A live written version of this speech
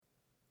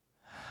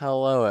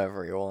Hello,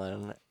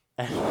 everyone.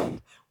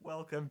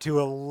 Welcome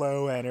to a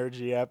low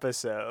energy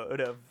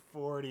episode of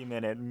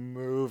 40-Minute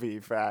Movie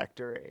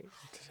Factory.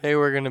 Today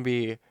we're going to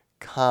be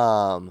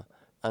calm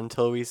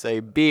until we say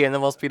B, and then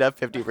we'll speed up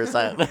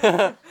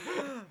 50%.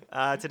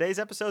 Today's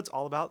episode's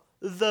all about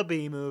the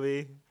B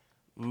movie.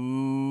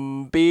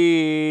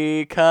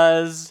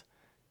 Because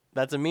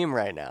that's a meme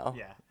right now.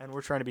 Yeah, and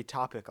we're trying to be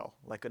topical,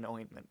 like an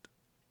ointment.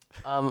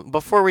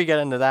 Before we get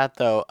into that,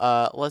 though,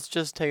 let's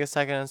just take a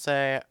second and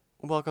say,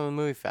 welcome to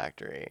Movie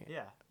Factory.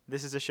 Yeah,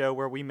 this is a show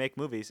where we make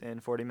movies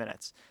in 40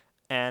 minutes.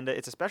 And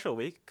it's a special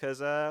week because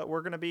we're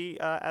going to be,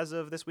 as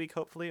of this week,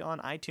 hopefully on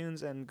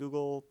iTunes and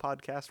Google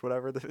Podcast,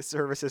 whatever the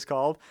service is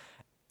called.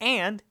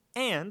 And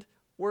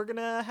we're going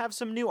to have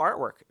some new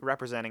artwork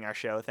representing our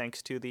show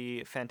thanks to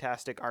the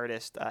fantastic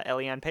artist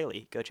Eliane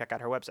Paley. Go check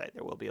out her website.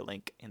 There will be a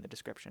link in the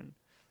description.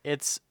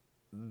 It's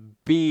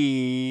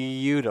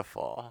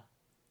beautiful.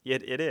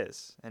 It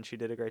is, and she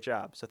did a great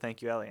job. So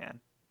thank you, Eliane.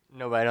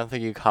 No, but I don't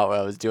think you caught what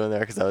I was doing there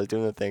because I was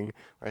doing the thing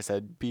where I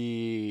said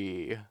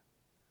B.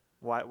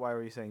 Why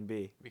were you saying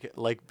B?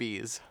 Like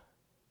bees.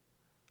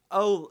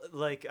 Oh,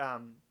 like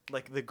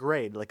the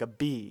grade, like a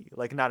B,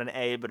 like not an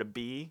A but a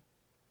B.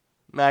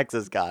 Max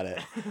has got it.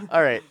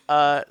 All right.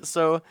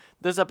 So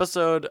this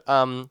episode,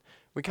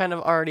 we kind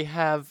of already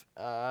have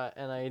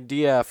an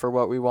idea for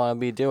what we want to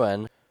be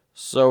doing.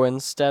 So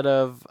instead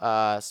of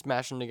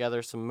smashing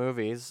together some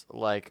movies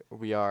like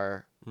we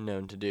are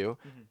known to do,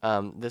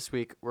 this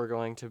week we're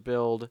going to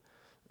build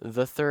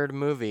the third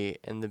movie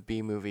in the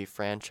B movie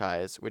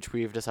franchise, which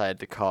we've decided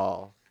to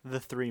call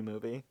The 3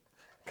 movie.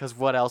 Because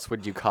what else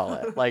would you call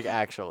it? Like,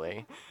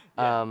 actually.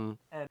 Yeah.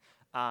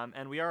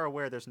 And we are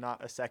aware there's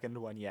not a second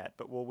one yet,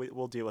 but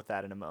we'll deal with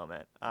that in a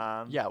moment.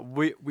 Yeah,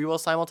 we will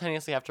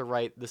simultaneously have to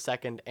write the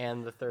second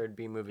and the third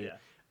B movie.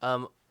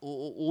 Yeah.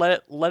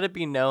 Let it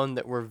be known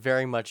that we're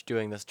very much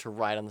doing this to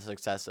ride on the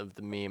success of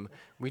the meme.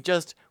 We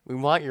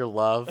want your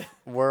love,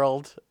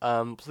 world.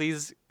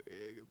 Please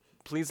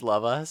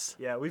love us.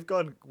 Yeah, we've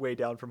gone way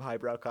down from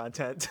highbrow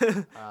content.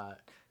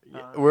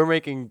 We're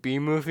making B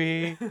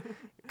movie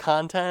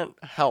content.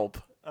 Help.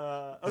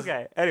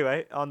 Okay.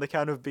 Anyway, on the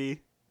count of B,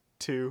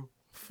 2,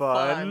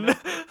 fun.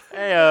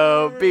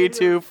 Heyo,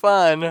 B2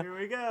 fun. Here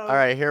we go. All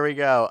right, here we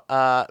go.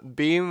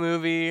 B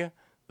movie,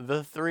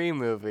 the 3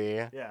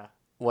 movie. Yeah.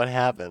 What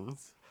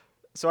happens?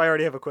 So I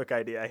already have a quick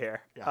idea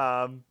here.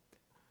 Yeah.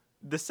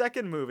 The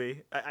second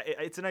movie,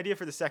 it's an idea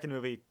for the second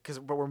movie,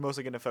 but we're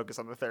mostly going to focus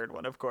on the third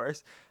one, of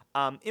course.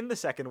 In the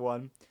second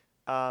one,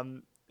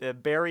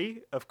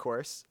 Barry, of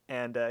course,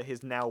 and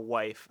his now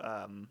wife,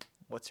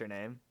 what's her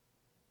name?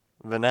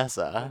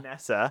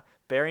 Vanessa.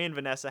 Barry and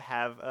Vanessa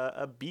have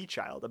a bee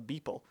child, a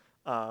beeple.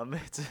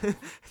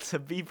 It's a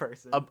bee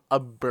person. A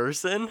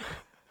person?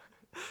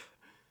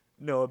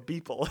 No, a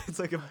beeple. It's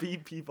like a bee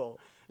people.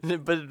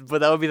 But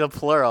that would be the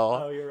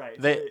plural. Oh, you're right.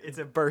 They- It's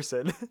a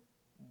person.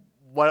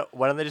 Why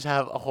don't they just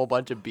have a whole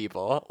bunch of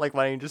people? Like,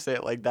 why don't you just say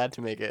it like that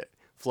to make it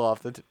flow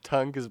off the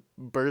tongue? Because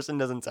person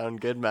doesn't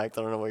sound good, Max.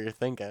 I don't know what you're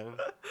thinking.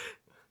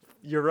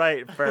 You're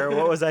right, Fer.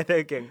 What was I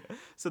thinking?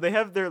 So they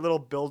have their little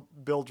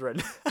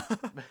bildren,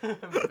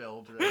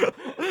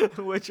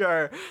 which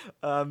are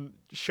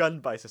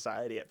shunned by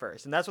society at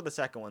first. And that's what the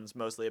second one's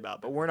mostly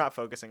about. But we're not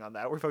focusing on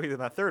that. We're focusing on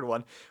the third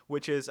one,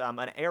 which is an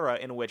era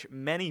in which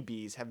many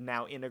bees have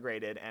now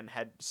integrated and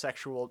had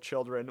sexual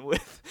children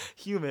with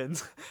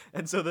humans.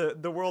 And so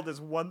the world is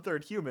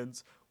 1/3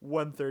 humans,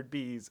 1/3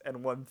 bees,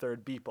 and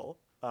 1/3 people.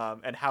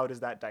 And how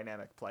does that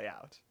dynamic play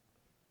out?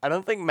 I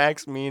don't think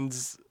Max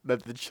means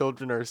that the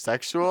children are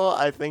sexual.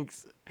 I think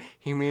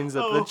he means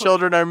that the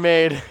children are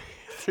made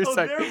through,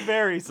 They're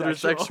very through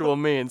sexual. sexual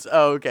means.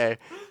 Oh, okay.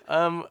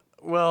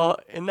 Well,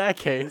 in that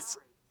case,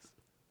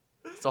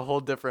 it's a whole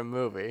different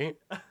movie.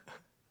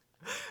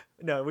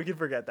 No, we can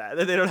forget that.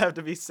 They don't have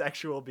to be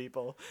sexual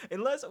people.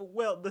 Unless,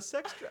 well, the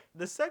sex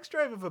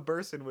drive of a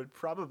person would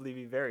probably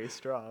be very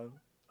strong.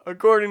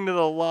 According to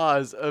the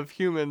laws of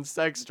human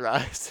sex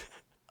drives,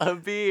 a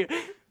bee.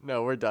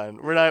 No, we're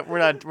done. We're not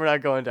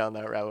going down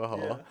that rabbit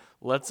hole.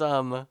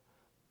 Yeah.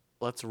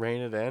 Let's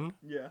rein it in.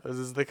 Yeah. This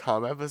is the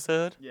calm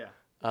episode. Yeah.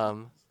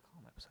 Calm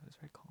episode is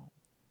very calm.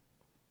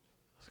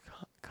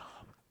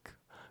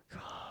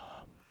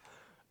 Calm.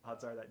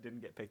 Odds are that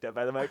didn't get picked up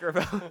by the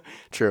microphone.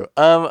 True.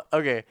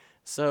 Okay.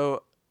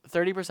 So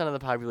 30% of the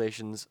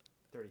population's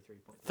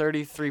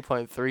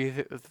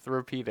 33.3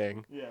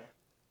 repeating.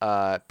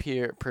 Yeah.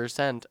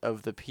 Percent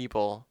of the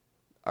people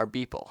are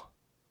beeple.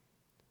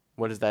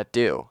 What does that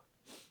do?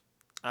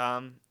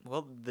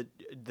 Well,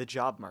 the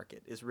job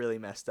market is really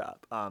messed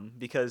up.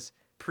 Because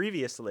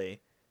previously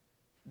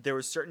there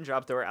were certain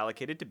jobs that were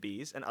allocated to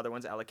bees and other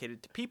ones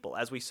allocated to people,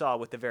 as we saw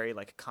with the very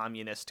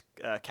communist,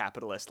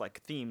 capitalist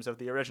themes of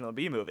the original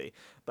Bee movie.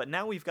 But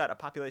now we've got a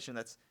population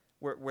that's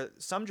where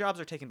some jobs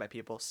are taken by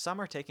people, some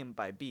are taken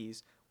by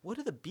bees. What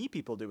do the bee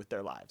people do with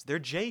their lives? They're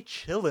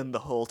chilling the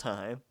whole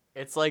time.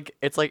 It's like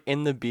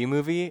in the Bee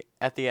movie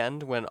at the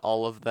end when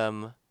all of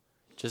them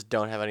just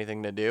don't have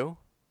anything to do.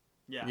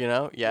 Yeah. You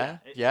know? Yeah.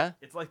 Yeah.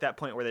 It's like that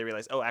point where they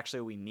realize, oh,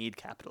 actually, we need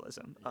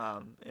capitalism.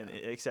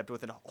 Except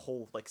within a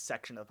whole like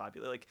section of the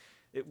population, like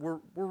we're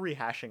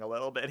rehashing a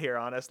little bit here,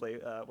 honestly,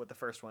 what the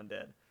first one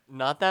did.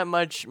 Not that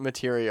much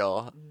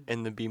material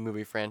in the B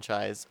movie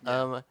franchise.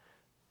 Yeah.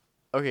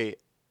 Okay.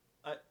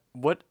 Uh,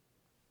 What?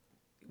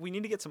 We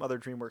need to get some other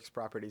DreamWorks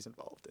properties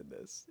involved in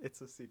this.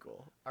 It's a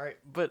sequel. All right,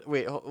 but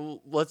wait.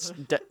 Let's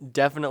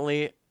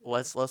definitely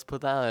let's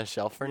put that on a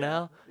shelf for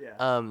now.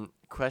 Yeah.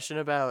 Question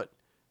about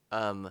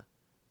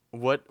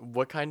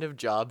what kind of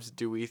jobs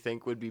do we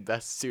think would be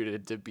best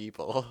suited to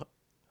people?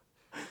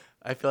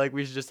 I feel like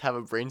we should just have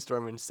a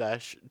brainstorming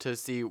sesh to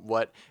see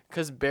what,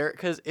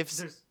 because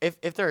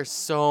if there are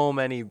so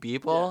many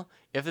people,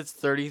 if it's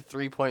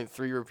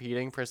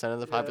 33.3%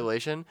 of the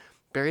population,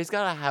 Barry's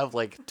gotta have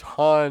like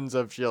tons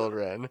of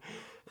children.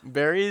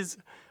 Barry's,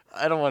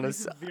 I don't want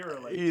to.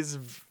 Virulent. He's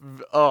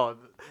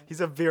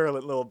a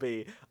virulent little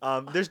bee.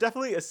 There's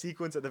definitely a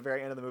sequence at the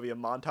very end of the movie, a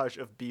montage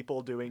of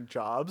people doing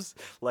jobs,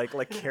 like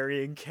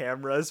carrying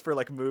cameras for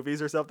like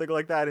movies or something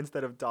like that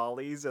instead of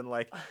dollies, and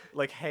like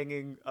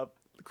hanging up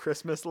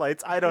Christmas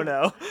lights. I don't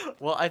know.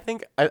 Well, I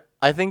think a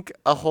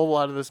whole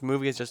lot of this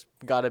movie is just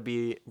gotta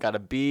be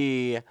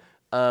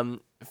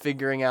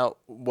figuring out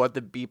what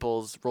the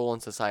Beeple's role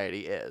in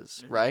society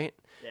is, right?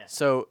 Yeah.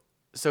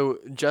 So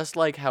just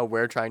like how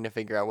we're trying to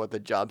figure out what the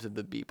jobs of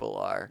the Beeple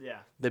are,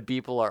 the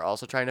Beeple are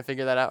also trying to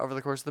figure that out over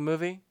the course of the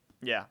movie.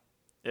 Yeah,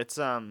 it's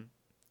a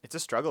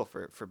struggle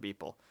for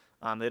people.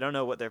 They don't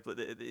know what they're.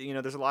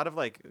 There's a lot of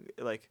like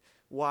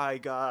why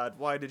God,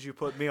 why did you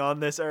put me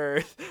on this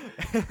earth?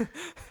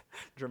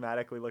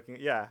 Dramatically looking.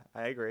 Yeah,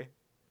 I agree.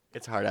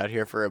 It's hard out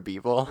here for a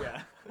Beeple.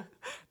 Yeah.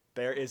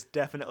 There is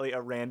definitely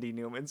a Randy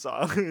Newman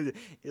song.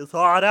 It's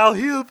hard out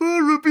here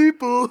for a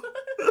people.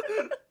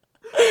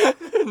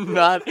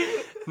 Not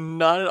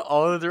at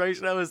all the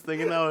direction I was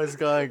thinking that was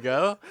gonna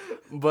go,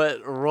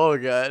 but roll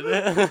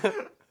good.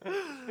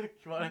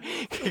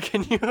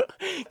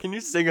 Can you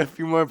sing a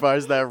few more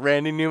bars of that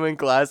Randy Newman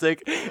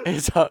classic?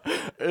 It's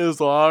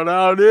hard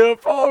out here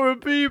for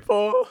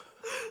people.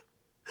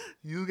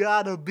 You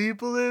got a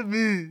people in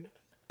me.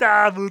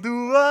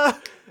 Da-ba-doo-ah.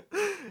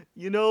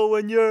 You know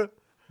when you're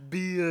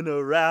being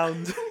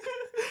around,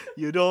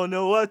 you don't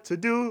know what to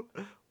do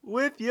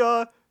with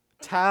your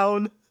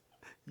town.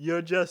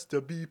 You're just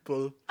a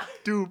beeple.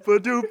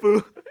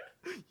 Doopa-doopa.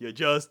 You're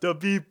just a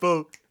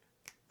beeple.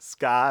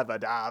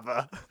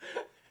 Skabadava.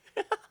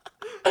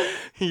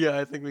 Yeah,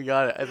 I think we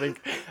got it.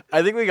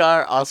 I think we got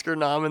our Oscar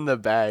nom in the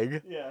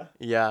bag. Yeah.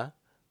 Yeah.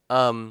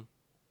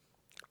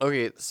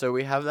 Okay, so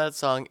we have that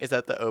song. Is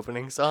that the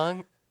opening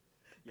song?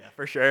 Yeah,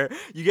 for sure.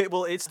 You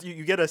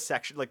get a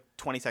section, like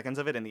 20 seconds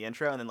of it in the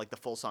intro, and then like the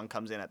full song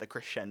comes in at the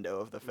crescendo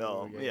of the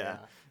film. Yeah.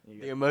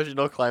 The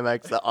emotional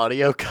climax, the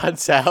audio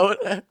cuts out,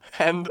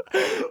 and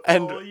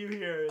all you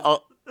hear is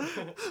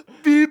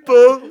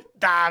people.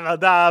 Dava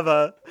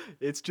dava.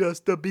 It's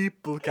just a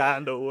people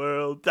kind of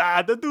world.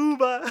 Da da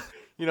dooba.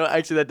 You know,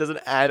 actually, that doesn't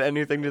add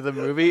anything to the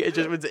movie. It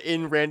just was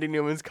in Randy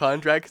Newman's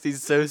contract because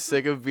he's so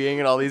sick of being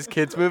in all these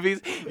kids'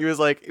 movies. He was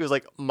like,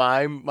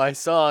 my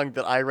song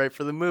that I write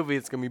for the movie,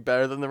 it's gonna be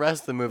better than the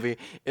rest of the movie,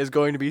 is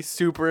going to be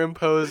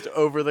superimposed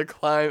over the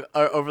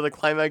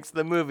climax of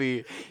the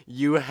movie.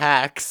 You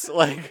hacks,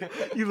 like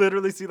you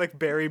literally see like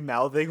Barry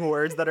mouthing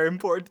words that are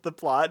important to the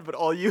plot, but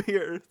all you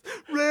hear is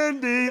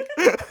Randy.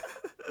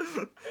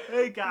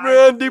 Hey guys.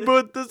 Randy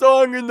put the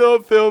song in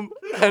the film,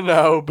 and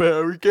now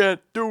Barry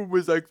can't do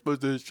his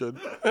exposition.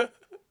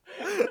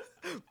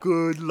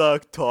 Good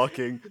luck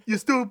talking, you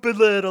stupid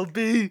little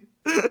bee.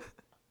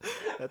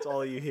 That's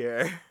all you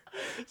hear.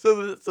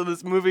 So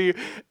this movie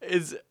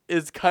is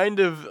kind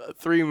of a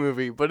 3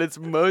 movie, but it's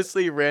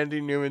mostly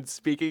Randy Newman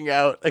speaking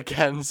out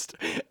against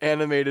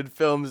animated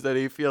films that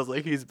he feels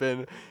like he's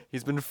been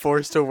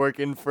forced to work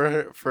in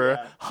for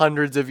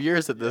hundreds of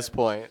years at this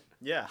point.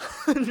 Yeah.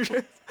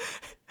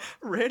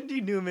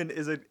 Randy Newman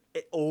is an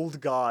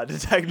old god,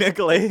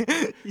 technically.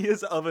 He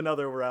is of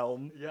another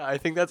realm. Yeah, I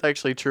think that's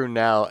actually true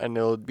now, and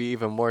it'll be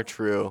even more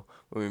true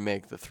when we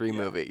make the 3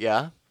 movie.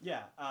 Yeah?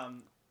 Yeah.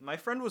 My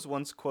friend was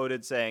once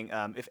quoted saying,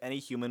 if any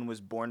human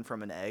was born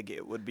from an egg,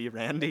 it would be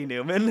Randy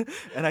Newman.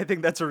 And I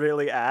think that's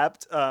really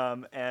apt.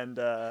 And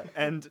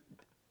I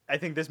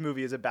think this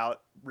movie is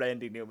about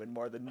Randy Newman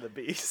more than the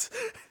bees.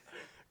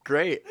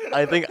 Great.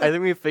 I think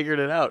we figured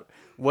it out.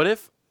 What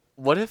if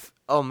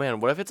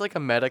it's like a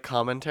meta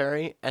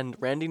commentary and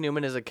Randy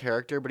Newman is a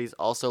character, but he's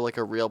also like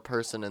a real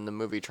person in the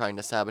movie trying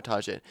to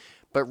sabotage it.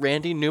 But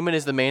Randy Newman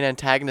is the main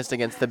antagonist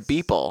against the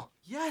Beeple.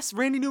 Yes,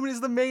 Randy Newman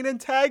is the main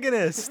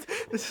antagonist.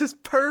 This is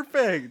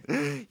perfect.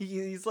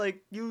 He's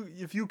like,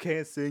 if you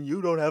can't sing,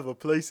 you don't have a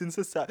place in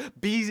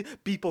society.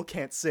 People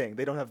can't sing.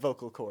 They don't have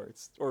vocal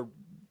cords. Or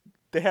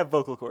they have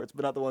vocal cords,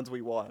 but not the ones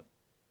we want.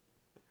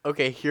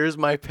 Okay, here's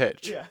my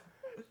pitch. Yeah.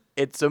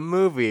 It's a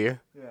movie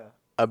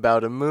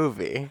about a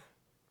movie.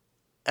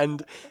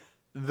 And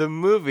the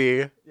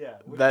movie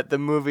that the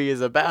movie is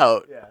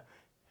about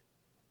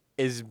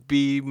is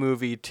B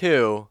Movie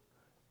 2,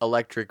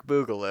 Electric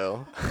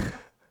Boogaloo.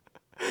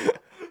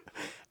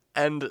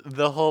 And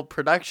the whole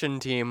production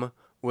team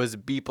was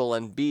Beeple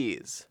and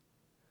Bees.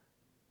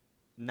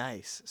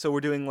 Nice. So we're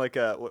doing like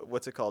a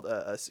what's it called?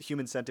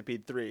 Human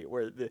Centipede 3,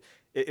 where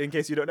in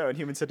case you don't know, in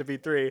Human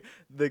Centipede 3,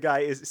 the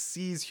guy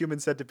sees Human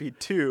Centipede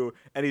 2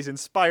 and he's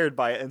inspired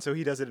by it, and so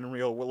he does it in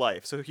real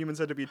life. So Human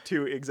Centipede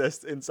 2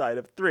 exists inside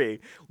of 3.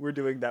 We're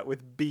doing that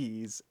with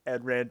Bees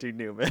and Randy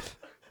Newman.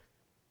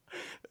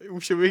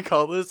 Should we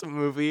call this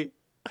movie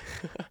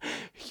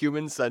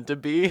Human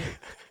Centipede?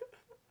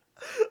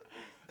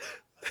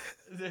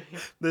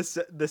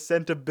 the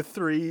Centipede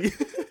 3.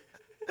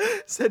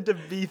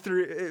 Centipede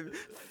 3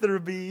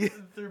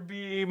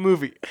 3B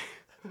movie.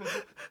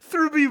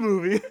 3B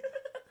movie.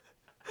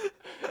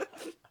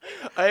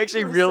 I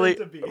actually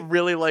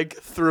really like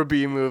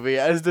 3B movie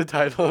as the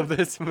title of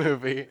this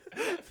movie.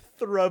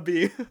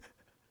 Thrubby.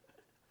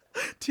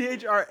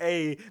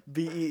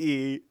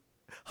 THRABEE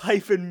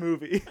hyphen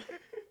movie.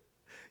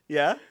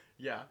 Yeah?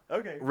 Yeah.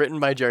 Okay. Written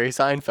by Jerry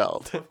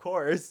Seinfeld. Of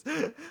course.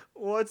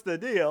 What's the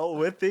deal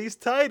with these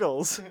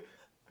titles?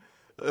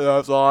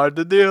 That's hard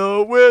to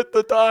deal with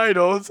the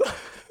titles.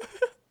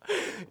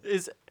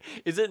 Is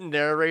it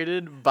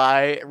narrated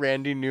by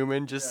Randy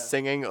Newman just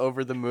singing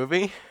over the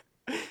movie?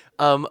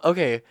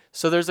 Okay,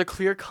 so there's a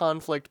clear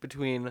conflict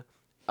between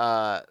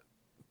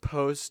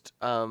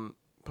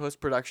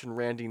post-production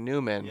Randy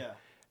Newman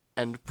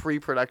and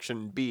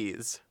pre-production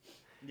Bees.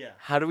 Yeah.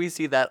 How do we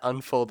see that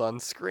unfold on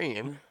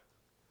screen?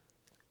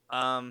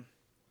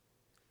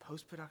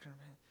 Post-production.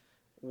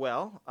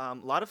 Well, a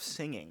lot of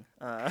singing.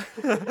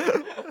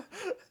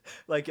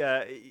 Like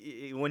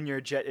when you're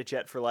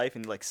Jet for Life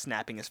and like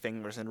snapping his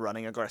fingers and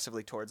running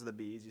aggressively towards the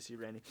bees, you see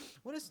Randy.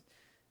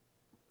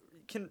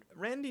 Can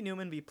Randy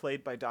Newman be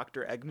played by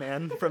Dr.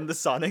 Eggman from the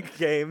Sonic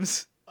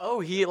games? Oh,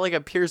 he like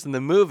appears in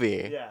the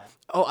movie. Yeah.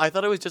 Oh, I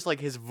thought it was just like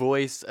his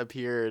voice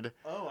appeared.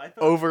 Oh, I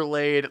thought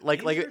overlaid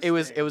like it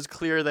was Interesting.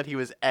 clear that he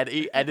was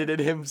edited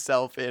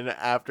himself in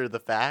after the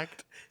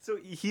fact. So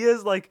he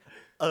is like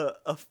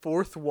a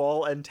fourth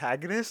wall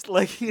antagonist.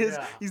 Like he's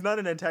not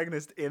an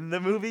antagonist in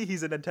the movie.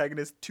 He's an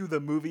antagonist to the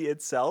movie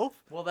itself.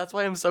 Well, that's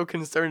why I'm so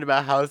concerned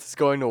about how this is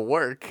going to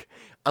work.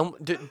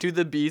 Do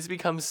the bees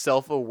become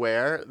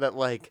self-aware that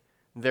like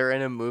they're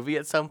in a movie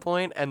at some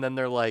point, and then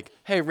they're like,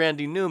 "Hey,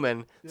 Randy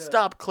Newman,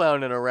 stop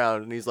clowning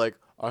around," and he's like,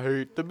 "I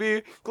hate to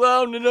be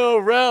clowning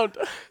around."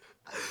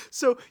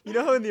 So, you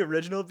know how in the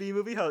original Bee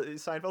movie, how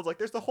Seinfeld's like,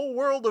 there's the whole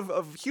world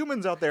of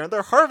humans out there, and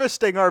they're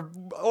harvesting our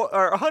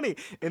honey.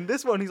 In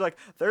this one, he's like,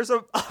 there's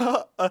a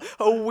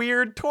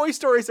weird Toy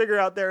Story singer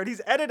out there, and he's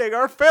editing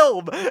our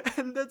film.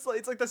 And it's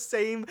like the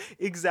same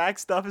exact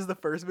stuff as the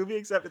first movie,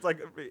 except it's like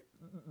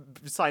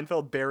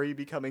Seinfeld Barry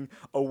becoming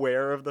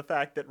aware of the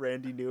fact that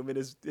Randy Newman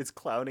is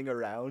clowning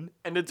around.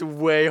 And it's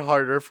way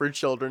harder for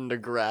children to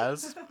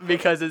grasp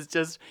because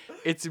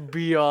it's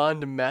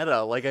beyond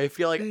meta. Like, I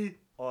feel like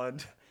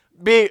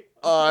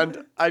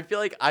I feel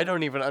like I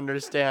don't even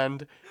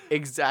understand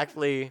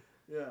exactly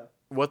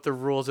what the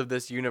rules of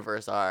this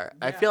universe are.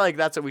 I feel like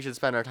that's what we should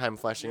spend our time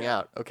fleshing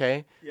out,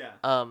 okay? Yeah.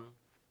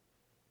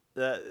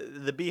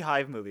 The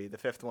Beehive movie, the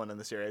fifth one in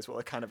the series,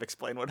 will kind of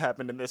explain what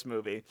happened in this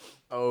movie.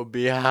 Oh,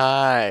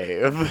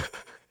 Beehive.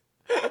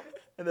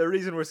 And the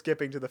reason we're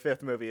skipping to the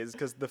fifth movie is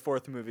because the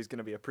fourth movie is going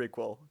to be a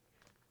prequel.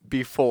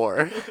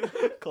 Before.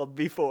 Called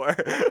Before.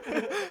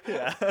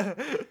 Yeah.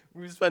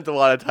 We've spent a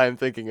lot of time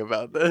thinking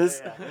about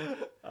this.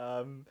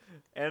 Yeah.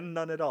 And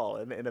none at all,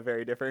 in a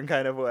very different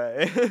kind of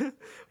way.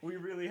 We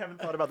really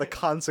haven't thought about the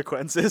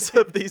consequences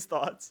of these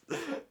thoughts.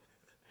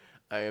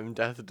 I am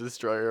Death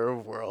Destroyer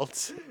of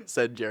Worlds,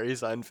 said Jerry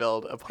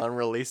Seinfeld upon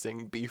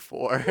releasing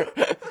Before.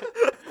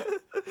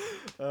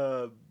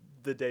 The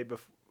day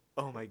before.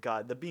 Oh my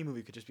god, the Bee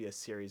movie could just be a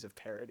series of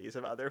parodies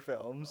of other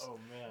films. Oh,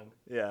 man.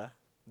 Yeah.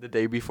 The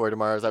Day Before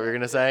Tomorrow, is that what you're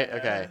going to say? Yeah.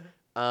 Okay.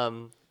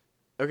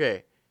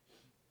 Okay.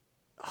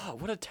 Oh,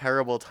 what a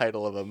terrible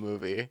title of a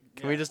movie.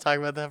 Can we just talk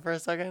about that for a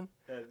second?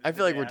 I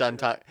feel like we're done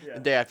talking. Yeah.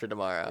 The Day After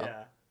Tomorrow.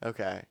 Yeah.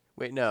 Okay.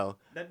 Wait, no.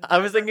 I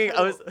was thinking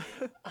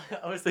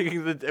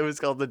that it was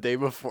called The Day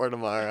Before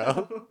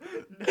Tomorrow. No,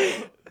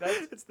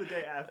 it's The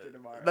Day After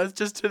Tomorrow. That's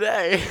just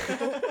today.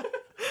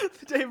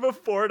 The Day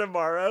Before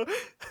Tomorrow.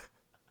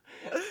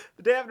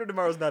 The Day After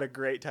Tomorrow is not a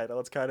great title.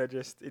 It's kind of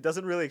just, it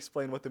doesn't really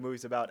explain what the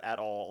movie's about at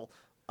all.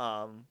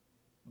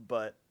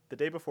 But The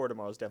Day Before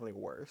Tomorrow is definitely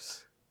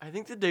worse. I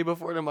think The Day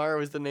Before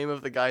Tomorrow is the name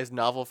of the guy's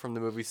novel from the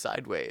movie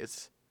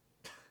Sideways.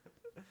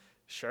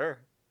 Sure.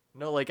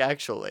 No, like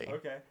actually.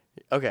 Okay.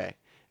 Okay.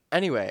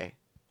 Anyway,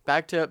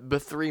 back to the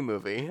 3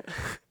 movie.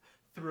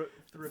 Thrubby.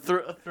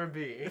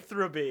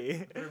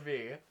 Three.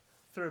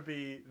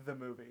 The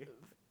movie.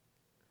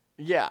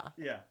 Yeah.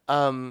 Yeah.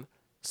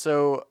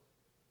 So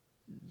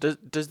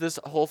does this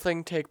whole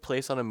thing take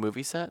place on a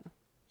movie set?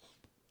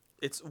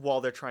 It's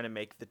while they're trying to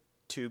make the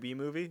To Be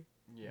movie.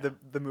 Yeah.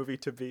 The movie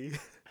To Be.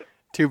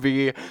 To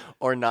be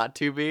or not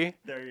to be?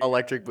 There you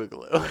Electric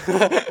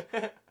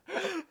Boogaloo.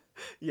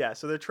 Yeah,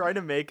 so they're trying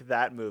to make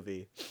that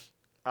movie.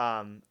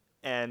 And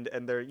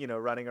they're,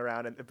 running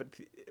around, but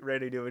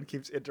Randy Newman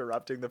keeps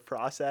interrupting the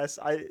process.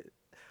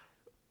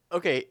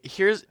 Okay,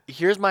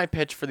 here's my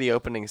pitch for the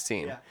opening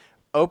scene. Yeah.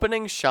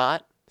 Opening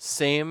shot,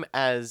 same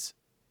as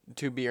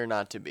To Be or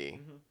Not to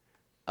Be.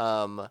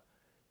 Mm-hmm.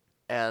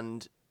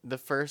 And the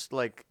first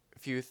like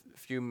few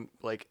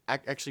like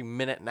actually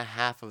minute and a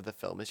half of the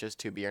film is just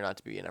To Be or Not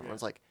to Be, and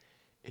everyone's like,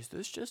 is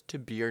this just To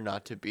Be or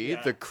Not to Be?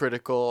 Yeah. The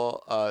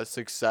critical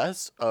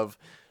success of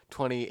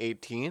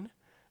 2018,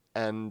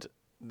 and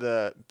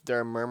there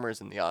are murmurs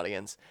in the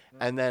audience,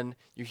 and then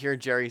you hear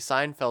Jerry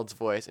Seinfeld's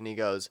voice, and he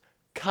goes,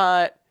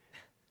 "Cut,"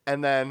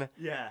 and then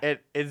Yeah.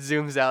 it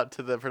zooms out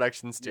to the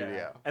production studio.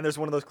 Yeah. And there's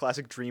one of those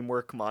classic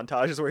DreamWorks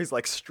montages where he's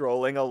like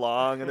strolling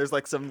along and there's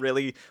like some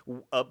really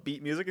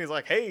upbeat music and he's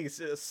like, "Hey,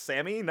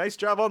 Sammy, nice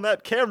job on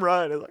that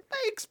camera." And it's like,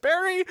 "Thanks,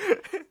 Barry."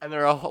 And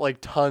there are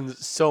like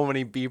so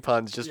many B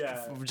puns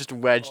just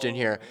wedged in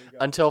here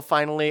until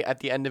finally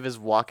at the end of his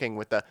walking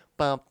with the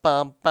bum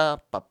bum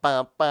bum bum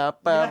bum bum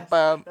bum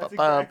bum that's bum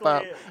exactly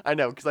bum. it. I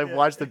know because I've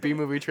watched the B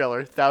movie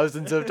trailer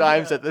thousands of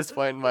times at this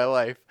point in my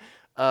life.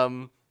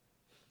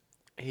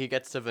 He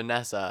gets to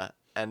Vanessa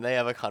and they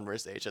have a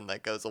conversation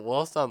that goes a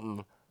little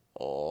something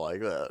like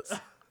this.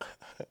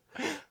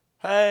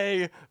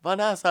 Hey,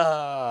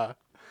 Vanessa.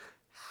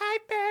 Hi,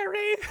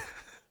 Barry.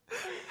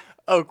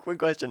 Oh, quick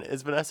question: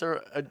 is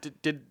Vanessa?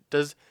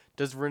 Does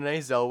Renee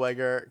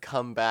Zellweger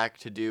come back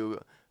to do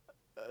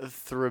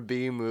through a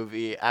B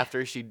movie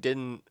after she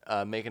didn't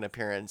make an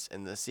appearance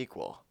in the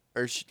sequel,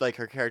 or like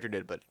her character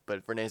did, but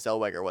Renee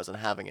Zellweger wasn't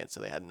having it, so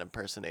they had an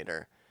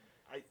impersonator.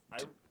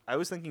 I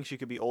was thinking she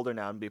could be older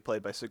now and be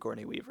played by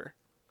Sigourney Weaver.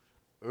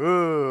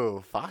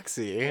 Ooh,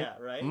 Foxy. Yeah,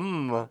 right?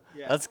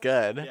 Yeah. That's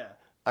good. Yeah.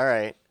 All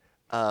right.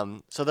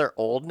 So they're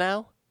old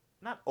now.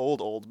 Not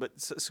old,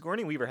 but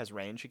Sigourney Weaver has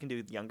range. She can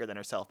do younger than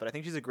herself, but I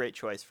think she's a great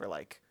choice for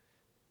like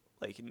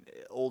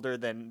older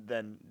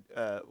than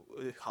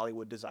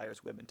Hollywood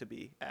desires women to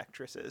be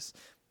actresses.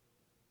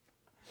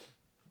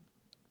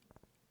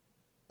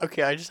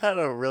 Okay, I just had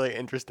a really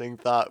interesting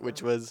thought,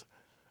 which was,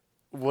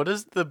 what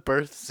does the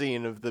birth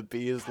scene of the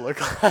bees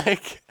look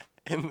like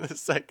in the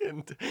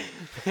second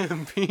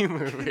bee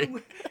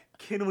movie?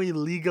 Can we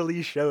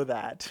legally show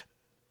that?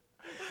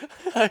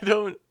 I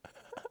don't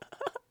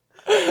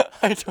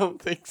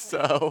think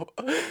so.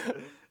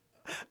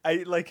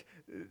 I like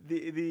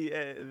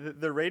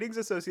the Ratings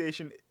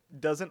Association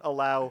doesn't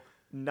allow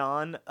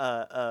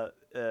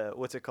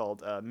what's it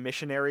called,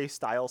 missionary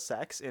style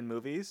sex in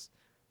movies.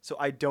 So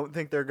I don't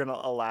think they're gonna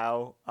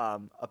allow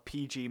a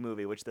PG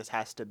movie, which this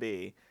has to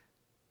be,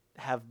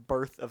 have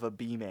birth of a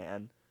bee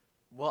man.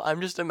 Well, I'm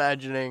just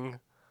imagining,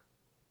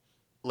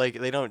 like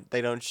they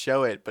don't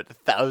show it, but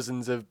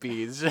thousands of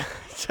bees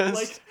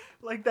just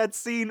like that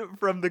scene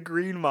from The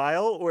Green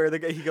Mile where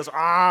he goes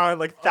and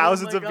like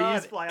thousands of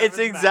bees fly out. It's of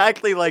his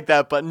exactly like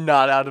that, but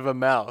not out of a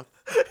mouth.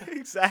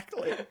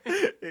 Exactly.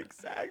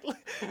 It's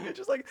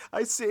just like,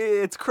 I see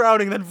it's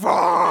crowning, then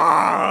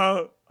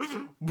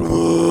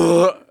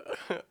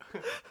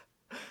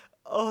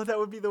oh, that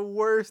would be the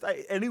worst.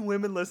 Any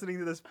women listening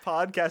to this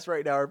podcast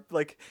right now are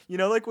like,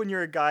 like when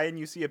you're a guy and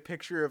you see a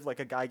picture of like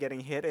a guy getting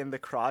hit in the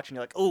crotch and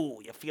you're like,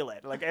 oh, you feel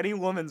it. Like any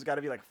woman's got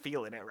to be like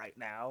feeling it right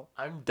now.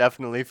 I'm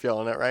definitely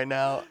feeling it right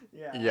now.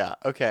 Yeah.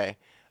 Okay.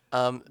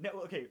 No,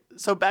 okay.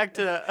 So back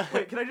to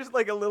wait, can I just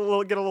like get a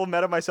little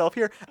meta myself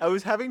here? I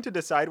was having to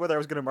decide whether I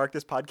was going to mark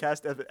this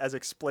podcast as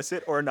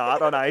explicit or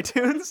not on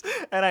iTunes,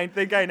 and I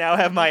think I now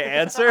have my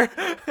answer.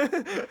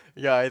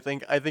 Yeah, I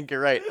think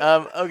you're right.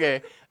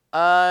 Okay.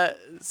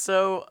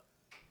 So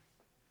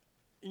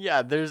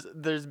yeah,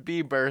 there's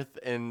bee birth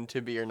in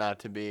To Be or Not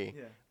to Be.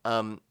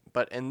 Yeah.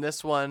 But in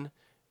this one,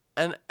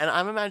 and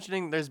I'm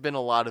imagining there's been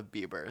a lot of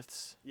bee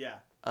births. Yeah.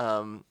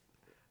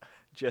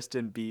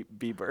 Justin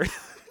Bieber.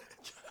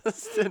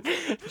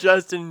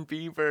 Justin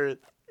Bieber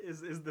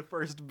is the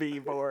first bee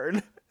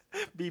born.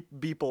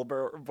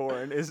 Beeple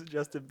born is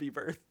Justin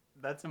Bieber.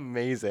 That's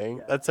amazing.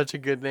 Yeah. That's such a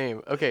good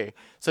name. Okay,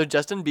 so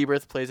Justin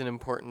Bieber plays an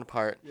important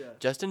part. Yeah.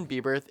 Justin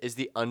Bieber is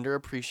the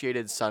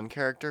underappreciated son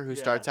character who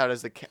starts out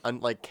as the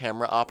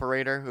camera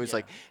operator, who's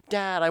like,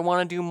 "Dad, I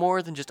want to do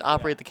more than just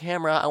operate the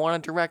camera. I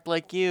want to direct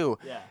like you."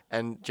 Yeah.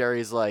 And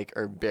Jerry's like,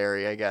 or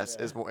Barry, I guess,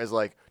 is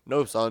like,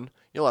 "No, son,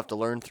 you'll have to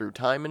learn through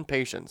time and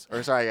patience."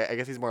 Or sorry, I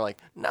guess he's more like,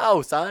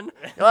 "No, son,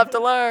 you'll have to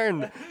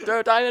learn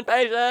through time and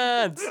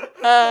patience."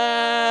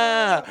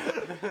 Ah!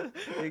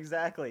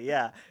 Exactly.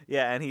 Yeah.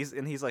 And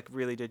he's like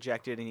really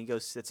dejected, and he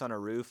goes sits on a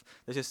roof.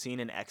 There's a scene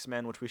in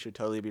X-Men which we should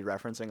totally be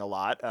referencing a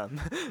lot,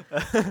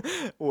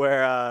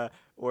 where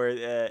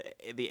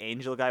the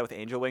angel guy with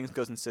angel wings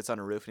goes and sits on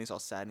a roof, and he's all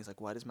sad, and he's like,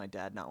 "Why does my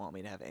dad not want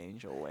me to have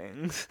angel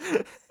wings?"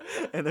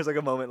 And there's like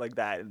a moment like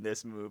that in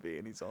this movie,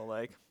 and he's all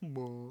like,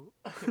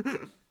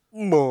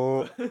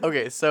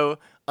 Okay, so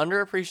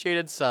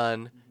underappreciated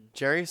son,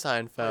 Jerry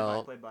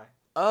Seinfeld. Played by.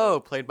 Oh,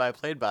 played by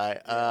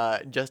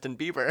Justin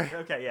Bieber.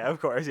 Okay, yeah, of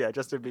course, yeah.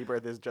 Justin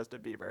Bieber is Justin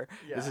Bieber.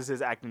 Yeah. This is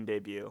his acting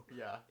debut.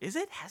 Yeah. Is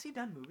it? Has he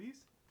done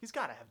movies? He's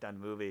got to have done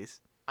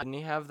movies. Didn't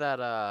he have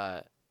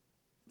that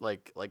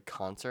like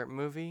concert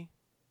movie,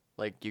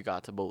 like You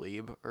Got to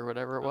Believe or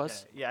whatever it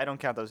was? Okay. Yeah, I don't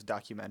count those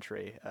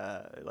documentary.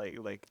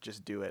 Like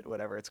Just Do It,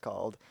 whatever it's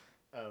called.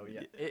 Oh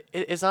yeah.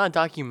 It's not a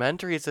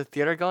documentary. It's a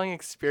theater going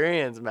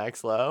experience,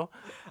 Max Lowe.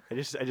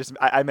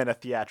 I meant a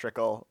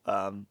theatrical,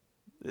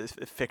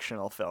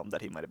 fictional film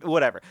that he might have.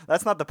 Whatever.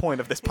 That's not the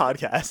point of this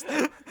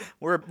podcast.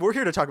 We're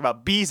here to talk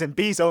about bees and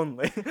bees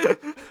only.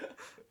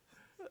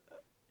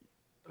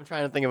 I'm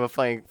trying to think of a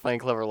funny,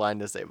 clever line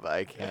to say, but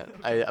I can't.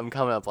 I'm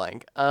coming up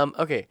blank.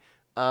 Okay.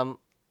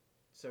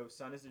 So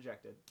Sun is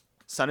dejected.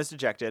 Sun is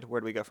dejected. Where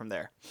do we go from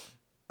there?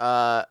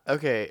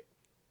 Okay.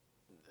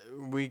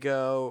 We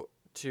go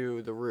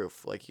to the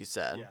roof, like you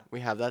said. Yeah.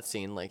 We have that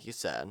scene, like you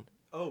said.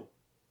 Oh.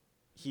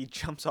 He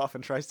jumps off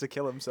and tries to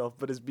kill himself,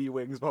 but his bee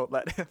wings won't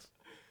let him.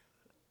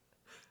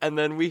 And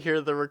then we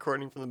hear the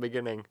recording from the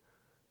beginning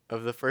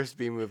of the first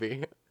Bee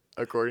movie.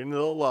 According to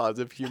the laws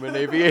of human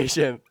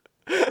aviation,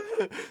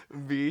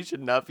 bees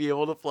should not be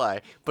able to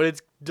fly. But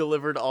it's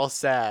delivered all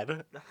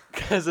sad.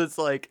 Because it's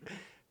like,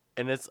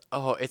 and it's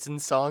in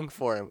song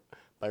form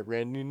by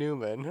Randy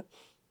Newman.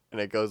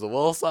 And it goes a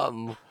little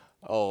something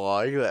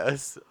like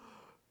this.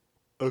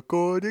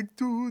 According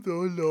to the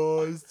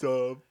laws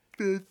of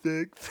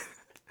physics,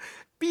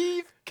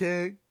 bees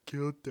can't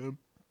kill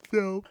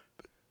themselves.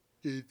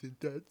 Isn't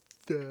that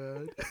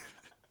sad?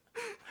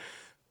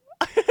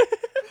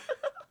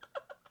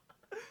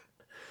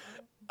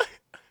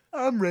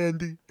 I'm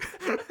Randy.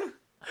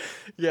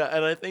 Yeah,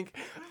 and I think,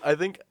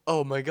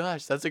 oh my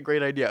gosh, that's a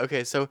great idea.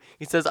 Okay, so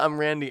he says, I'm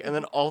Randy, and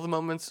then all the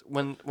moments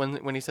when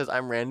he says,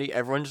 I'm Randy,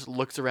 everyone just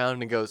looks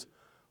around and goes,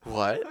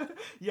 what?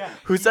 Yeah.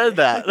 Who said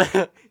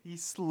that? He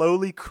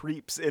slowly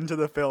creeps into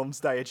the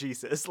film's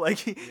diegesis. Like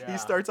he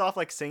starts off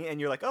like singing,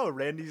 and you're like, "Oh,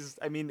 Randy's."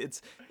 I mean,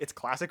 it's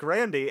classic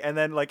Randy. And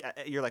then like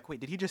you're like, "Wait,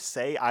 did he just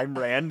say I'm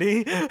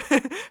Randy?"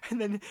 and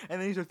then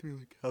he starts being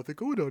like, "How's it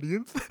going,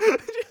 audience?"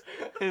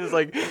 And it's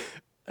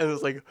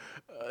like,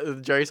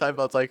 Jerry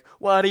Seinfeld's like,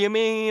 what do you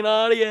mean,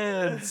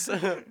 audience?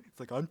 It's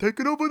like, I'm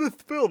taking over this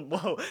film.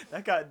 Whoa,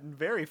 that got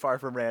very far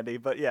from Randy,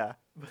 but yeah.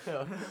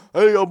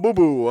 Hey, yo, boo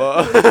boo.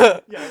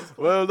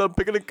 Well, the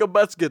picnic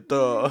basket.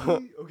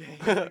 Okay,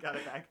 got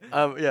it back.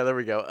 Yeah, there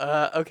we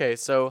go. Okay,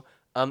 so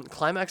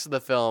climax of the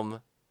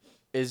film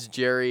is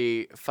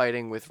Jerry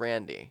fighting with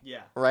Randy.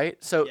 Yeah. Right?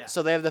 So Yeah.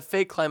 so they have the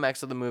fake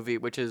climax of the movie,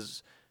 which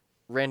is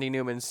Randy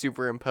Newman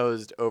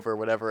superimposed over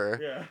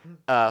whatever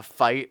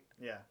fight.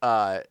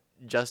 Yeah.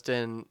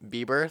 Justin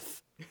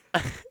Bieberth.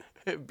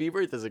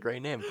 Bieberth is a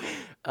great name.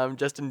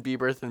 Justin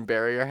Bieberth and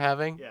Barry are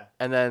having. Yeah.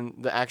 And then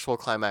the actual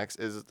climax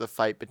is the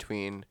fight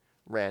between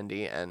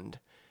Randy and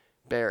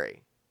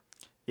Barry.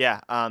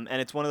 Yeah. And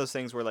it's one of those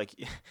things where like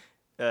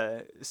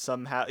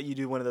somehow you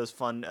do one of those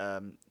fun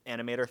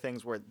animator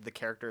things where the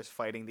character is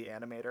fighting the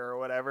animator or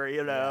whatever,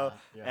 you know.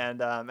 Yeah. And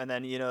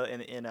then you know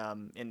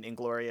in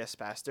Inglourious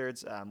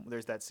Bastards,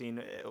 there's that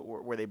scene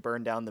where they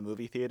burn down the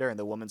movie theater and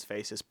the woman's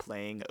face is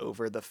playing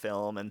over the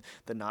film and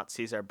the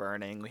Nazis are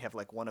burning. We have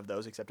like one of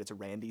those, except it's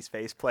Randy's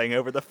face playing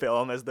over the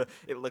film as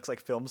it looks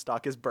like film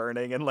stock is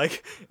burning, and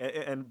like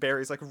and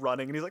Barry's like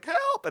running and he's like,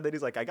 help, and then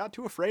he's like, I got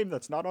to a frame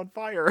that's not on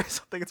fire or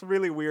something. It's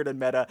really weird and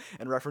meta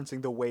and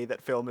referencing the way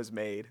that film is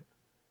made.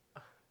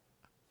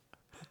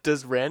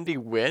 Does Randy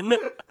win?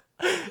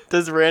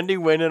 Does Randy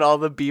win and all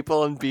the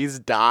people and bees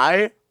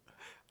die?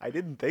 I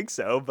didn't think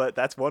so, but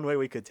that's one way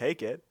we could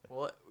take it.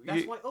 Well,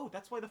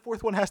 That's why the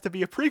fourth one has to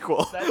be a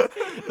prequel.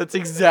 that's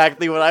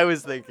exactly what I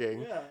was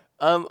thinking. Yeah.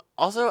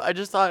 Also, I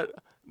just thought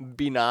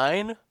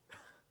B9.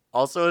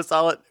 Also a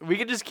solid. We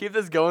could just keep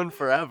this going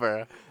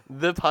forever.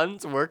 The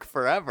puns work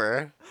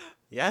forever.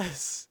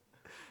 Yes.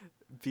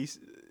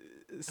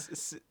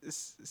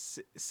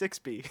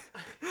 6B.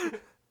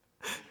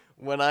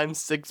 When I'm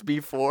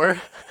 6B4.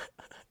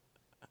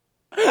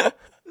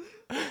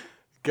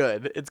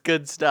 Good. It's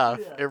good stuff.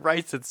 Yeah. It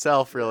writes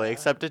itself, really,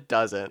 except it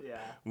doesn't. Yeah.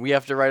 We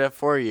have to write it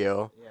for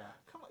you. Yeah.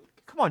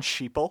 Come on,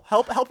 sheeple.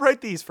 Help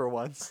write these for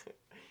once.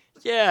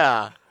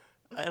 Yeah.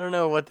 I don't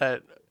know what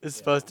that is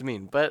supposed to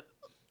mean, but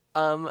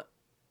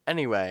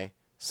anyway,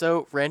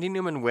 so Randy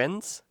Newman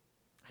wins?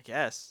 I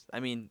guess. I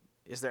mean,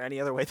 is there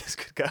any other way this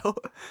could go?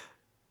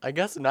 I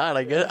guess not.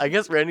 I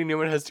guess Randy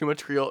Newman has too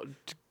much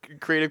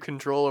creative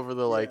control over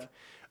the like. Yeah.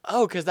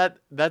 Oh, because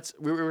that's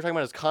we were talking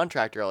about his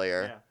contract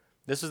earlier. Yeah.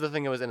 This is the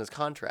thing that was in his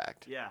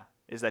contract. Yeah.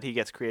 Is that he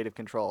gets creative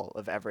control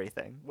of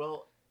everything.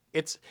 Well,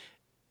 it's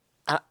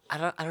I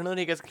don't know that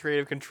he gets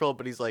creative control,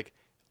 but he's like,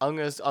 I'm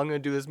gonna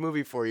do this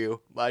movie for you,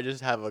 but I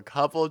just have a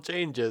couple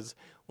changes.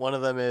 One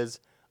of them is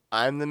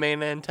I'm the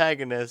main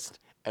antagonist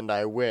and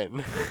I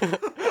win.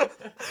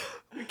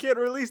 You can't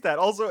release that.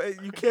 Also,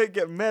 you can't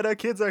get meta.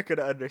 Kids aren't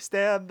gonna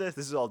understand this.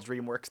 This is all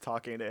DreamWorks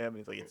talking to him.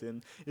 He's like, it's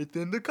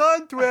in the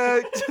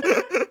contract.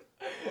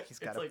 He's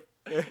got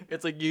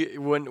It's like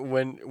you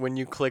when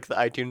you click the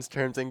iTunes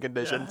terms and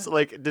conditions,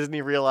 like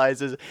Disney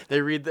realizes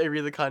they read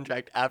the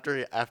contract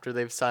after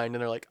they've signed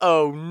and they're like,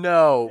 oh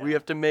no, we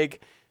have to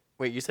make.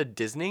 Wait, you said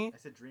Disney? I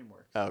said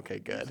DreamWorks. Oh, okay,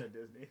 good. You said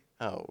Disney.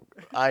 Oh,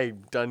 I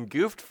done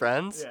goofed,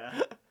 friends.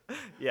 Yeah.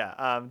 Yeah,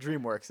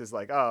 DreamWorks is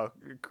like, oh,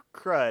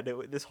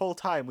 crud. This whole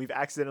time we've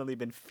accidentally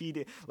been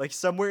feeding, like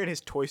somewhere in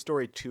his Toy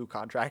Story 2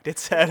 contract it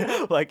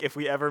said, like if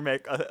we ever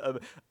make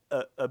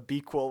a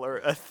B-quel or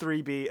a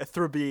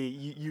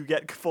 3B, you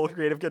get full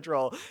creative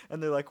control.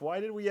 And they're like, why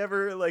did we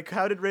ever, like,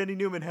 how did Randy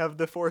Newman have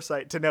the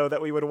foresight to know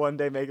that we would one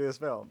day make this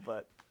film?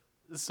 But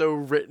So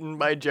written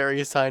by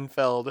Jerry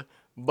Seinfeld,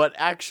 but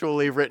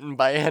actually written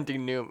by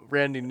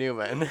Randy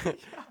Newman.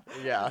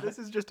 Yeah. this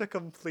is just a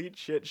complete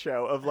shit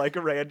show of like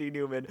Randy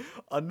Newman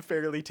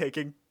unfairly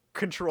taking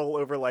control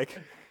over like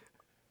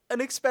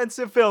an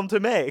expensive film to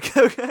make.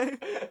 Okay.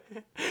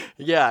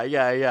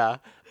 Yeah.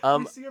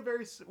 We see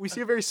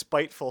a very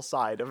spiteful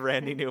side of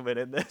Randy Newman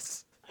in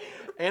this.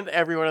 And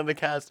everyone in the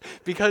cast,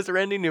 because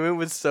Randy Newman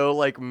was so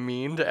like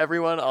mean to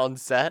everyone on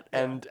set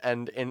and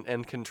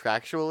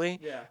contractually.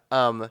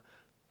 Yeah.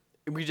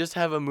 We just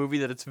have a movie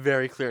that it's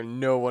very clear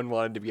no one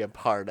wanted to be a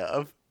part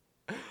of.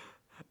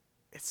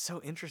 It's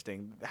so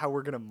interesting how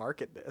we're gonna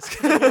market this.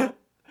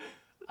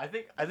 I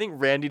think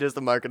Randy does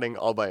the marketing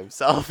all by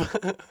himself.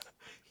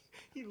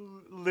 He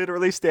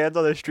literally stands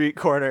on the street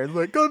corner and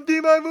like, come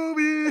see my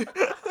movie.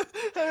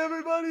 Hey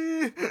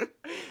everybody.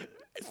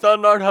 It's not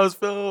an art house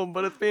film,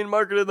 but it's being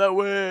marketed that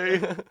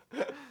way.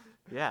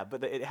 Yeah,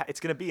 but it's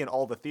gonna be in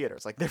all the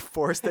theaters. Like they're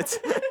forced. That's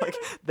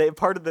like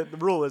part of the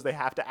rule is they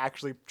have to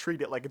actually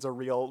treat it like it's a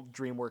real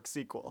DreamWorks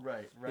sequel.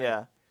 Right.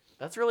 Yeah.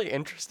 That's really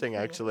interesting,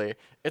 actually.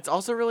 It's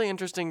also really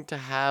interesting to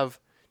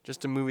have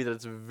just a movie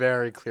that's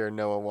very clear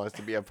no one wants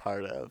to be a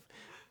part of.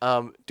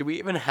 Do we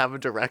even have a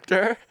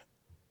director?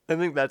 I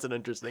think that's an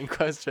interesting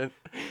question.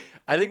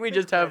 I think we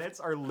just have. Credits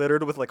are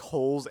littered with like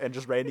holes and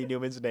just Randy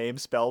Newman's name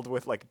spelled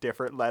with like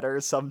different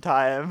letters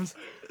sometimes.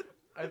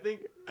 I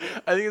think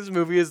this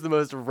movie is the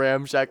most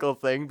ramshackle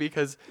thing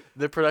because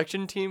the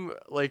production team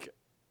like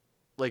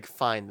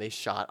fine, they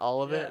shot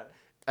all of it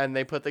and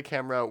they put the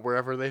camera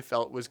wherever they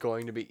felt was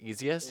going to be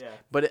easiest. Yeah.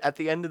 But at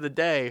the end of the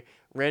day,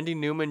 Randy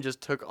Newman just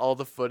took all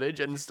the footage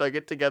and stuck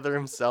it together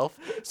himself.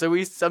 So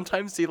we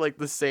sometimes see like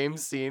the same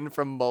scene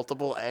from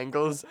multiple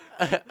angles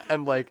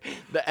and like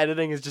the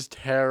editing is just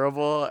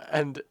terrible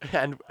and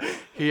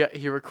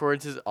he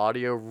records his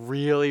audio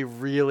really,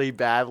 really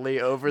badly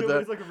over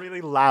It's like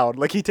really loud.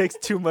 Like he takes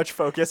too much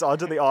focus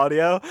onto the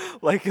audio.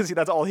 Like cause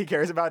that's all he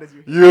cares about is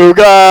You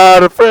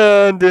got a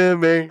friend in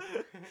me.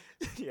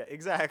 Yeah,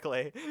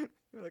 exactly.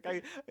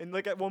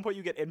 Like at one point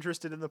you get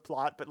interested in the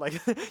plot, but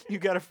like you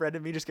got a friend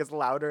in me just gets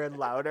louder and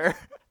louder.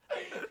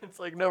 It's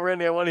like, no,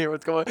 Randy, I want to hear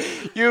what's going on.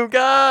 You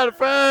got a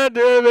friend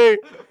in me.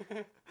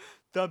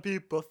 Some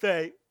people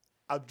say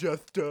I'm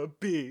just a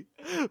bee,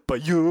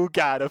 but you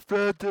got a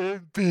friend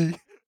in me.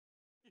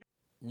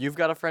 You've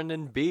got a friend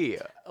in B.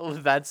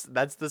 That's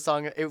the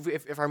song.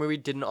 If our movie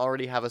didn't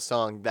already have a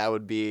song, that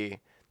would be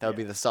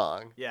the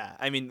song. Yeah,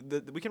 I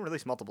mean we can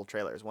release multiple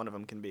trailers. One of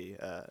them can be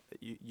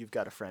you've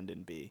got a friend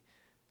in B.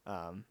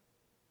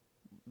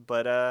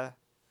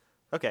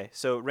 Okay,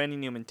 so Randy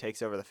Newman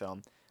takes over the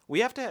film.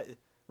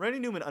 Randy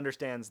Newman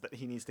understands that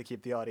he needs to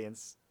keep the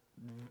audience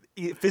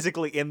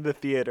physically in the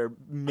theater,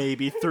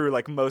 maybe through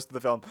like most of the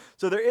film.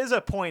 So there is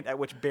a point at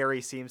which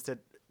Barry seems to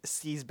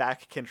seize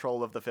back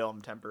control of the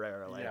film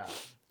temporarily.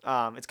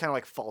 Yeah. It's kind of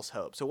like false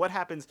hope. So what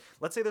happens?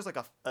 Let's say there's like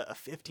a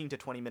 15 to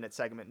 20 minute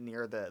segment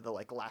near the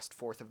like last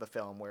fourth of the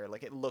film where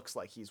like it looks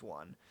like he's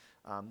won.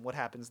 What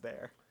happens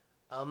there?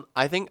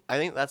 I think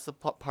that's the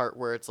part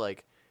where it's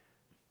like,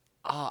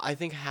 I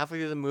think halfway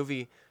through the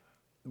movie,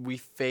 we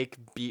fake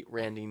beat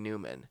Randy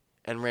Newman,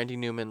 and Randy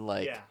Newman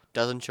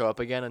doesn't show up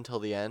again until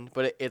the end.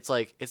 But it's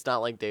like it's not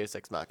like Deus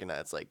Ex Machina.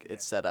 It's like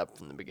it's set up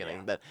from the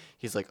beginning that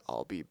he's like,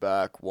 I'll be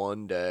back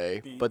one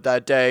day, but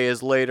that day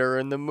is later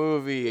in the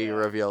movie. He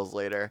reveals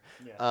later,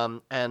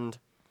 and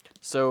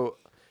so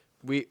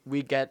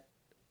we get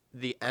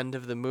the end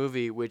of the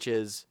movie, which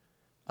is,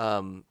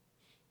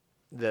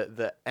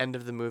 the end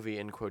of the movie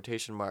in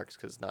quotation marks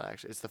because not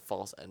actually, it's the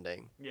false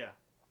ending. Yeah.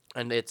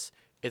 And it's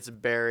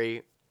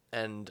Barry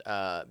and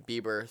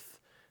Bebirth,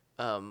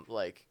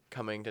 like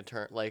coming to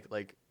term like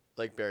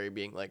Barry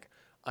being like,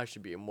 I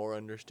should be a more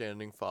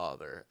understanding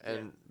father,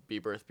 and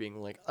Bebirth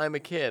being like, I'm a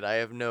kid, I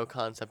have no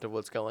concept of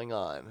what's going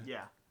on.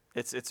 Yeah.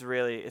 It's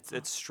really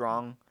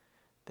strong.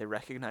 They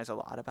recognize a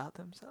lot about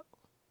themselves.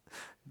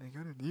 They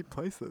go to neat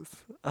places.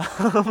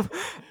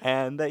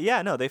 And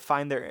they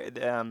find their.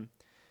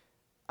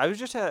 I was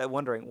just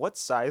wondering, what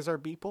size are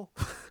Beeple?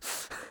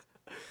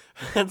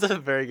 That's a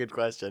very good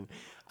question.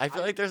 I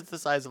feel like they're the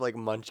size of like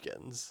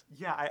Munchkins.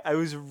 Yeah,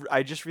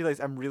 I just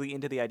realized I'm really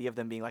into the idea of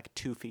them being like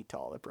 2 feet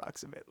tall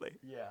approximately.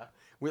 Yeah.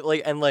 You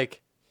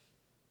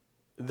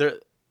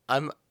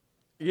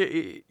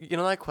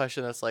know that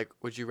question that's like,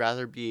 would you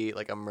rather be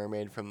like a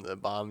mermaid from the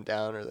bottom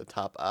down or the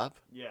top up?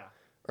 Yeah.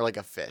 Or like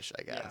a fish,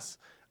 I guess.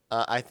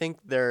 I think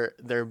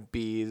they're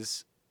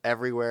bees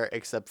everywhere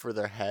except for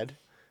their head.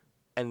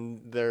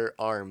 and their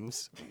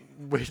arms,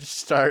 which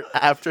start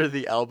after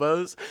the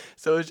elbows.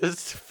 So it's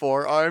just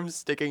 4 arms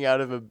sticking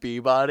out of a bee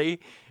body,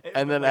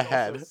 and then a like,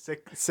 also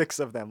head. six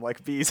of them,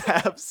 like bees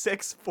have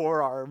 6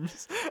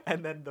 forearms,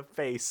 and then the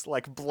face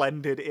like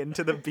blended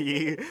into the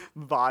bee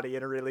body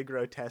in a really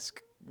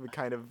grotesque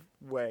kind of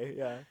way.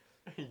 Yeah.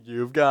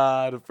 You've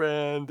got a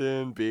friend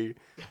in bee.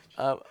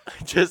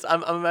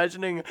 I'm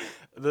imagining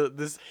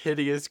this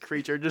hideous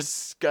creature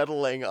just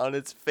scuttling on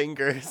its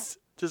fingers,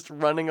 just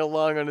running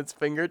along on its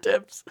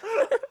fingertips.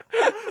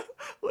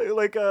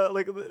 like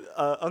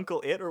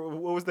Uncle It, or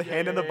what was the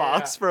hand in the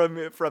box from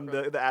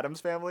the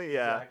Addams Family?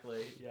 Yeah.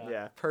 Exactly. Yeah.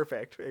 Yeah.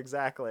 Perfect.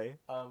 Exactly.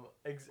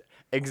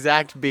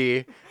 Exact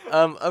B.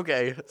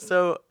 Okay.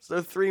 So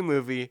 3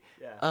 movie.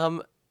 Yeah.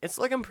 It's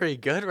looking pretty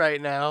good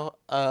right now.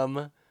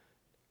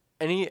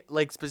 Any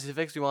like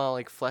specifics you want to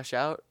like flesh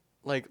out?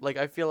 Like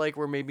I feel like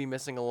we're maybe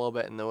missing a little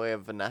bit in the way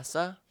of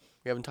Vanessa.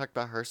 We haven't talked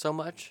about her so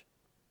much.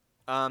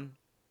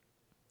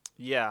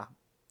 Yeah.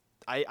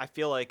 I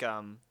feel like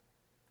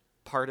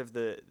part of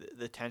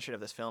the tension of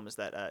this film is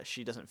that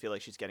she doesn't feel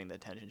like she's getting the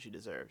attention she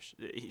deserves.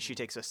 She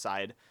takes a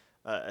side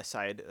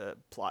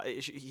plot.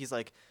 He's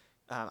like,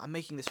 I'm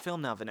making this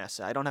film now,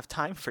 Vanessa. I don't have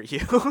time for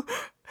you.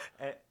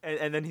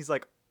 and then he's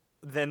like,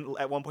 then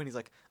at one point he's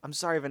like, I'm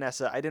sorry,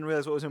 Vanessa. I didn't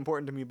realize what was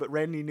important to me, but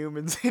Randy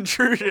Newman's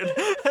intrusion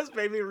has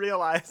made me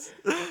realize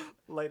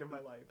light of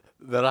my life.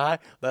 That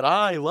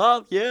I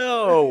love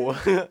you.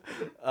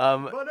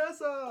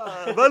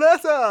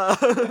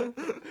 Vanessa.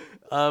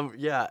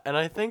 Yeah, and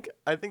I think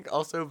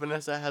also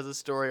Vanessa has a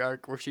story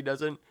arc where she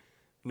doesn't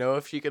know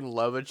if she can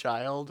love a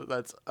child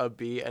that's a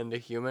bee and a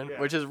human, Yeah.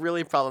 which is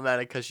really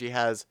problematic because she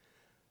has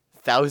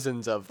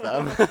thousands of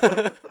them.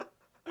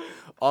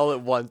 All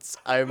at once,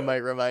 I might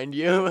remind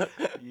you.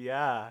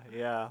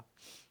 Yeah.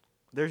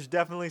 There's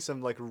definitely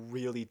some like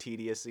really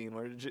tedious scene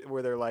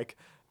where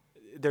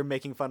they're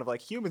making fun of like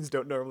humans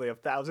don't normally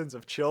have thousands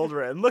of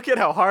children. Look at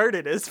how hard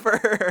it is for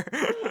her.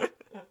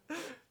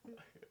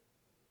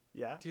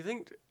 Yeah. Do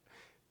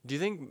you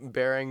think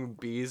bearing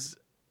bees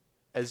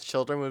as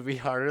children would be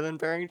harder than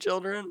bearing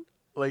children?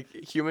 Like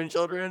human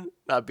children,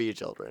 not bee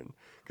children.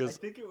 I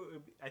think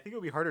it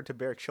would be harder to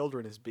bear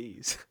children as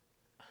bees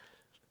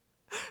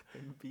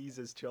than bees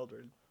as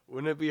children.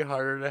 Wouldn't it be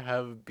harder to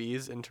have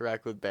bees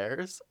interact with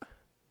bears?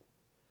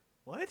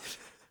 What?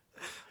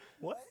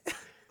 What?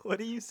 What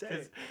do you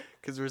say?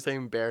 Because we're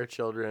saying bear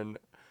children,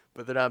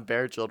 but they're not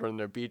bear children,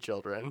 they're bee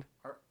children.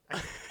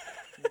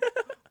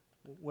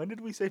 When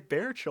did we say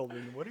bear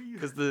children? What are you?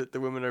 Because the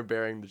women are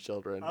bearing the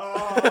children.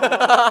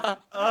 Oh,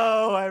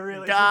 I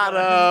really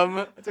Got him.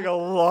 It took a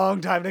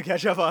long time to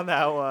catch up on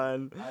that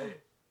one.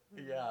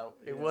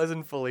 It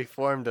wasn't fully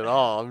formed at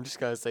all. I'm just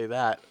gonna say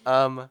that.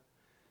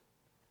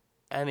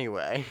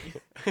 Anyway.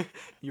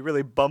 You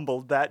really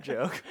bumbled that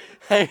joke.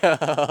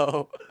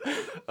 Hey-o.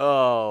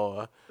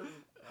 Oh.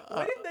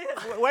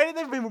 Why did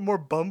there be more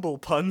bumble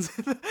puns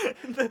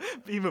in the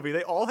bee movie?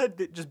 They all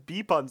had just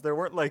bee puns. There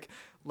weren't like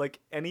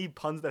any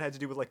puns that had to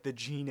do with like the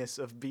genus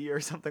of bee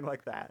or something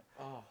like that.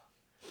 Oh.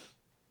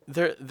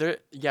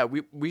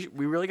 We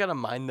really gotta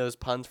mind those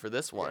puns for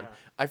this one.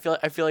 Yeah.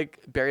 I feel like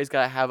Barry's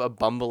gotta have a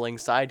bumbling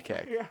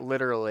sidekick,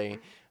 literally,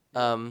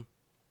 and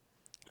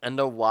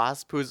a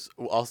wasp who's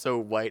also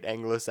white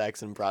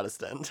Anglo-Saxon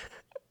Protestant.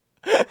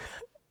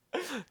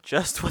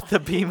 Just what the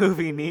bee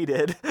movie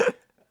needed.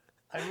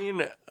 I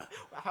mean,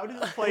 how does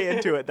it play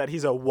into it that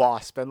he's a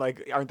wasp and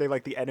like aren't they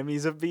like the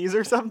enemies of bees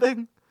or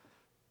something?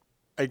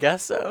 I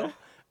guess so.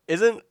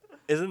 Isn't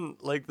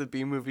like the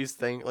bee movies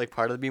thing, like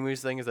part of the bee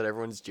movies thing is that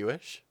everyone's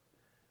Jewish?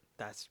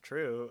 That's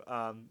true.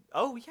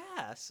 Oh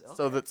yes.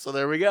 Okay. So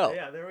there we go.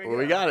 Yeah, there we Well, go.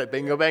 we got it.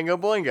 Bingo, bango,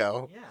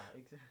 boingo. Yeah,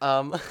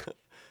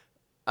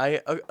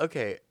 exactly.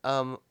 Okay.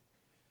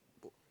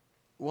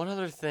 One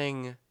other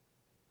thing.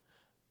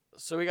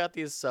 So we got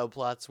these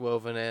subplots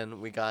woven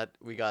in. We got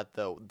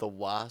the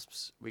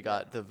wasps. We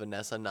got the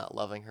Vanessa not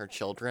loving her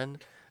children.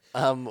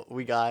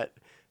 We got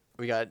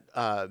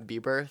bee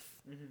birth.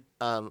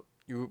 Mm-hmm.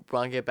 You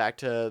want to get back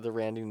to the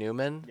Randy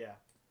Newman? Yeah.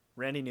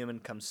 Randy Newman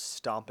comes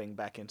stomping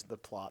back into the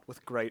plot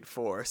with great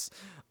force.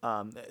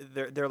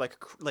 They're like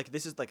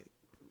this is like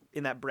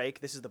in that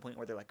break. This is the point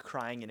where they're like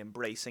crying and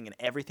embracing, and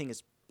everything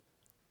is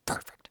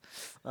perfect.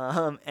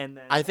 And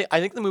then I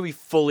think the movie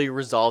fully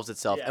resolves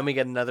itself, Yeah. and we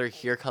get another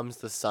 "Here Comes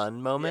the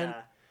Sun" moment,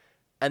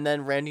 and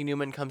then Randy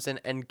Newman comes in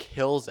and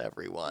kills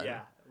everyone.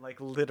 Yeah, like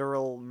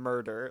literal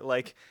murder.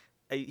 Like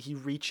he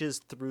reaches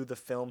through the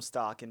film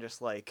stock and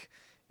just like.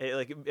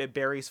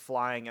 Barry's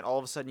flying, and all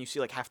of a sudden you see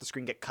like half the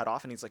screen get cut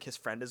off, and he's like his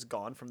friend is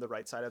gone from the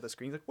right side of the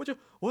screen. He's like,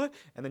 what?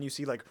 And then you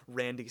see like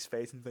Randy's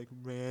face, and he's like,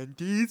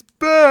 Randy's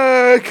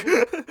back.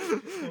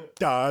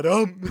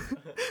 Da-dum.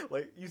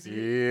 Like you see.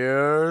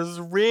 Here's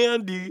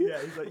Randy.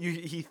 Yeah, he's like,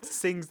 he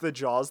sings the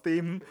Jaws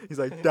theme. He's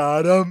like,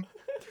 da-dum,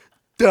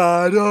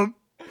 da-dum,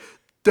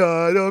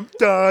 da-dum,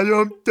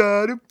 da-dum,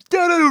 da-dum,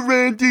 da-dum,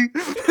 Randy.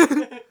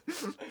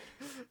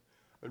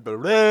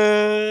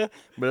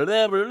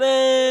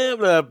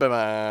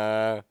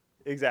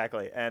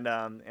 Exactly.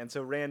 And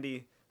so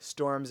Randy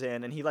storms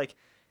in, and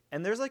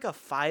and there's like a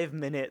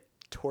 5-minute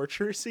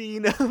torture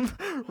scene of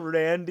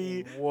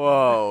Randy.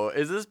 Whoa,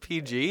 is this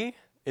PG?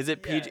 Is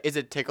it PG? Yeah. Is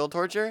it tickle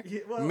torture?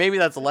 Yeah, well- Maybe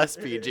that's less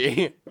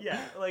PG. Yeah,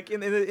 like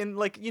in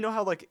like, you know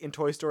how like in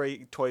Toy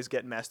Story toys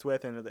get messed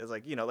with, and it's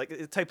like, you know, like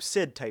it's type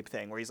Sid type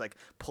thing where he's like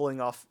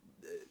pulling off,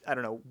 I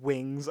don't know,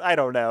 wings. I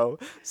don't know.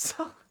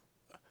 So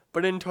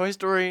But in Toy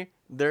Story,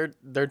 they're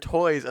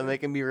toys and they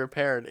can be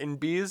repaired. In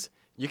Bees,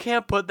 you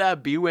can't put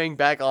that bee wing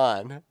back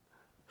on.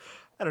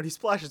 I don't know. He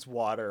splashes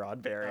water on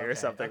Barry or Okay,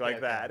 something okay, like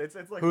okay. that. It's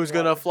like Who's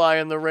gonna water- fly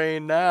in the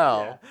rain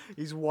now? Yeah,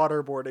 he's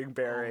waterboarding Oh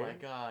Barry. my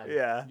god.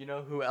 Yeah. You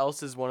know who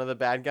else is one of the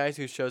bad guys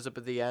who shows up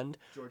at the end?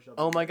 George W.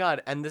 Oh my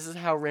god. And this is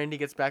how Randy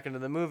gets back into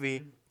the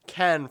movie.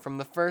 Ken from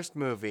the first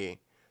movie.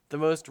 The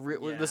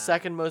Yeah.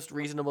 second most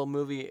reasonable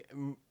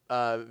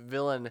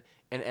villain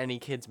in any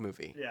kids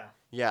movie. Yeah,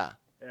 Yeah.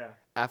 yeah.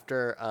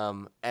 After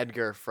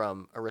Edgar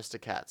from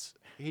Aristocats.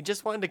 He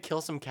just wanted to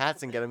kill some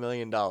cats and get $1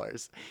 million.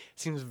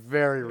 Seems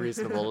very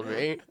reasonable to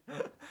me.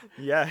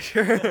 Yeah,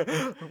 sure.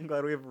 I'm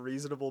glad we have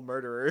reasonable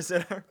murderers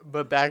in our.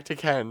 But back to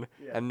Ken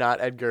Yeah. and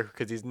not Edgar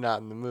because he's not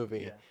in the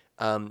movie.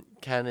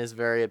 Ken is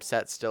very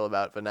upset still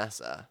about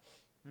Vanessa.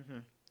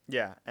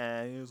 Yeah,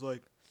 and he was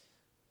like,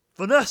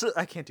 Vanessa.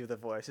 I can't do the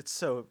voice. It's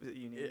so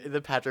unique.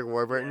 The Patrick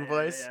Warburton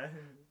voice. Yeah.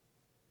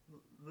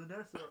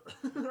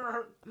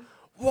 Vanessa.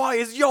 Why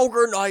is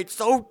yoga night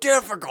so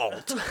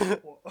difficult?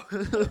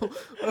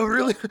 I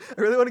really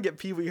want to get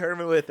Pee Wee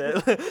Herman with it.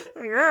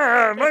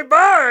 Yeah, my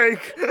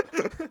bike.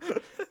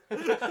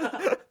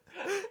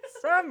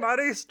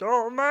 Somebody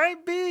stole my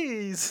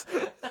bees.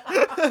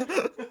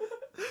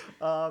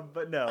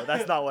 But no,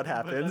 that's not what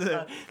happens.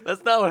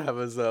 That's not what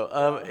happens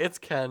though. It's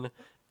Ken,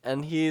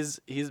 and he's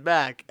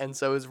back, and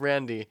so is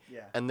Randy.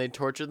 Yeah. And they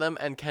torture them,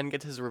 and Ken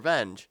gets his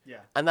revenge.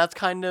 Yeah. And that's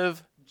kind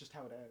of Just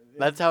how it ends.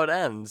 that's how it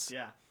ends.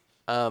 Yeah.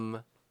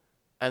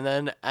 And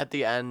then at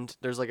the end,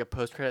 there's like a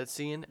post-credit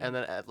scene, and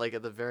then at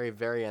the very,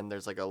 very end,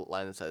 there's like a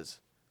line that says,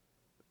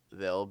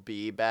 "They'll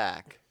be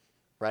back,"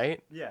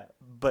 right? Yeah,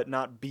 but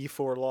not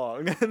before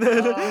long. And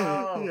then,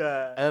 Oh.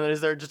 Yeah. And then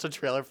is there just a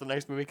trailer for the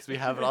next movie because we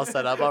have it all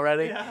set up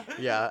already? Yeah.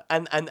 Yeah.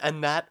 And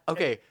that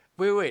okay.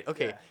 Wait.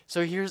 Okay. Yeah.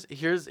 So here's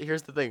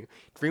the thing.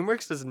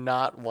 DreamWorks does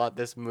not want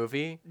this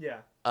movie Yeah.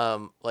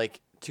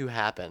 to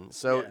happen.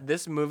 So Yeah.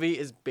 this movie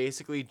is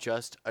basically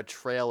just a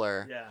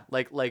trailer. Yeah.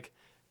 Like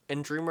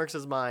in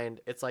DreamWorks'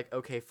 mind, it's like,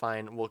 okay,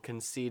 fine, we'll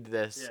concede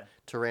this Yeah.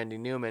 to Randy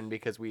Newman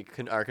because we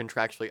are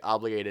contractually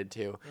obligated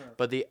to.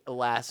 But the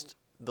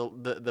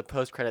the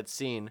post-credit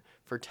scene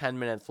for 10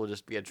 minutes will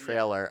just be a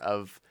trailer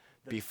of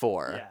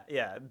before.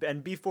 Yeah.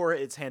 And before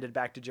it's handed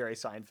back to Jerry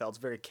Seinfeld's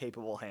very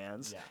capable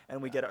hands, Yeah. and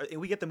we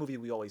get the movie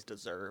we always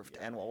deserved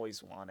and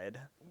always wanted.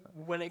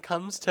 When it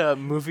comes to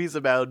movies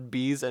about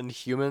bees and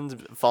humans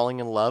falling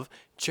in love,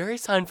 Jerry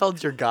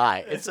Seinfeld's your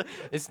guy.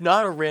 It's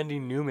not a Randy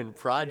Newman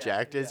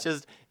project. It's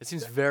just it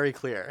seems very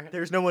clear.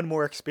 There's no one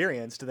more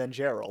experienced than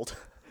Gerald.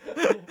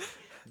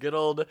 Good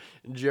old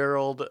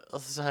Gerald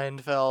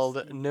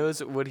Seinfeld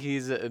knows what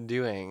he's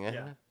doing.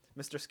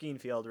 Mr.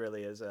 Skeenfield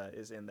really is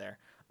in there.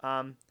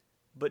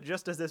 But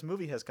just as this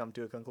movie has come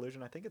to a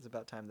conclusion, I think it's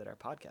about time that our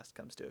podcast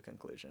comes to a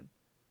conclusion.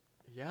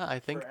 Yeah, I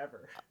think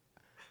Forever.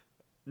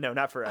 No,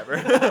 not forever.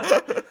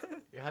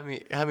 you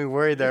had me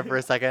worried there for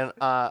a second.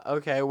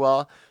 Okay,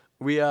 well,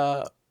 we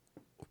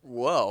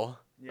whoa.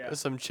 Yeah.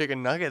 Some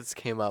chicken nuggets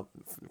came up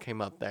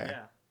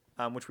there.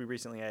 Yeah. Which we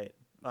recently ate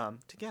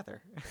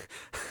together.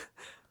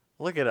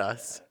 Look at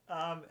us.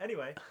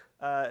 Anyway,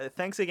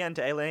 thanks again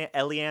to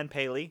Eliane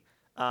Paley.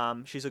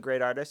 She's a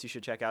great artist. You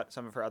should check out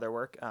some of her other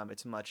work.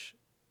 It's much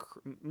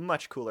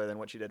cooler than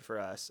what she did for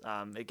us.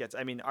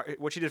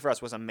 What she did for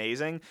us was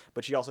amazing,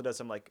 but she also does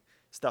some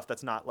stuff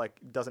that's not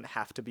doesn't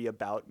have to be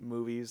about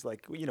movies.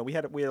 We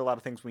had a lot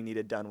of things we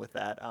needed done with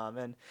that.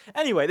 And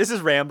anyway, this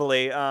is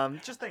rambly.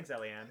 Just thanks,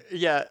 Eliane.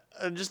 Yeah,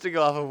 just to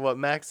go off of what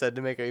Max said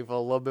to make it feel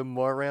a little bit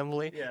more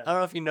rambly. Yeah. I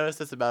don't know if you noticed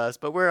this about us,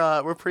 but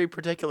we're pretty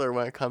particular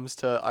when it comes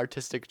to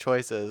artistic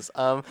choices.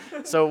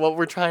 So what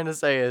we're trying to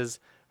say is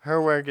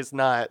her work is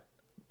not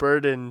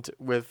burdened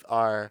with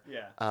our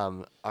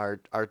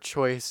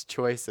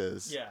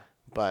choices. Yeah.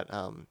 But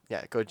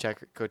go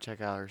check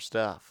out her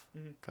stuff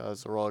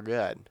because we're all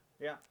good.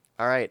 Yeah.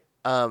 All right.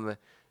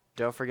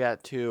 Don't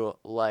forget to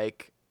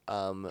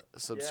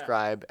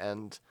subscribe,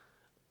 and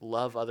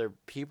love other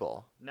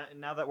people.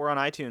 Now that we're on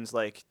iTunes,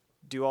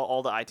 do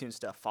all the iTunes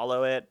stuff.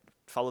 Follow it.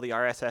 Follow the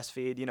RSS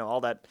feed.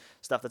 All that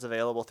stuff that's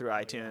available through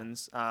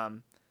iTunes.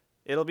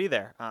 It'll be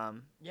there.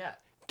 Yeah.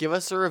 Give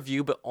us a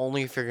review, but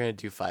only if you're gonna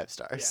do 5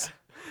 stars.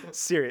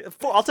 Serious.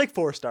 I'll take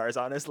 4 stars,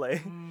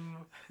 honestly.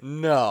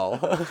 No.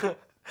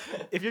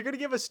 If you're gonna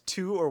give us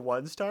 2 or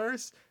 1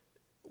 stars,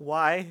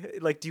 why?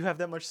 Do you have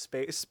that much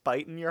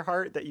spite in your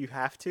heart that you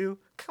have to?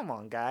 Come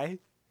on, guy.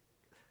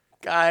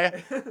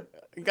 Guy,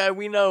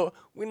 we know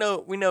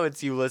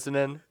it's you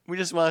listening. We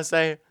just want to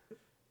say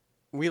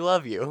we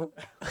love you.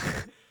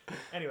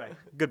 Anyway,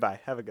 goodbye.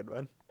 Have a good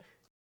one.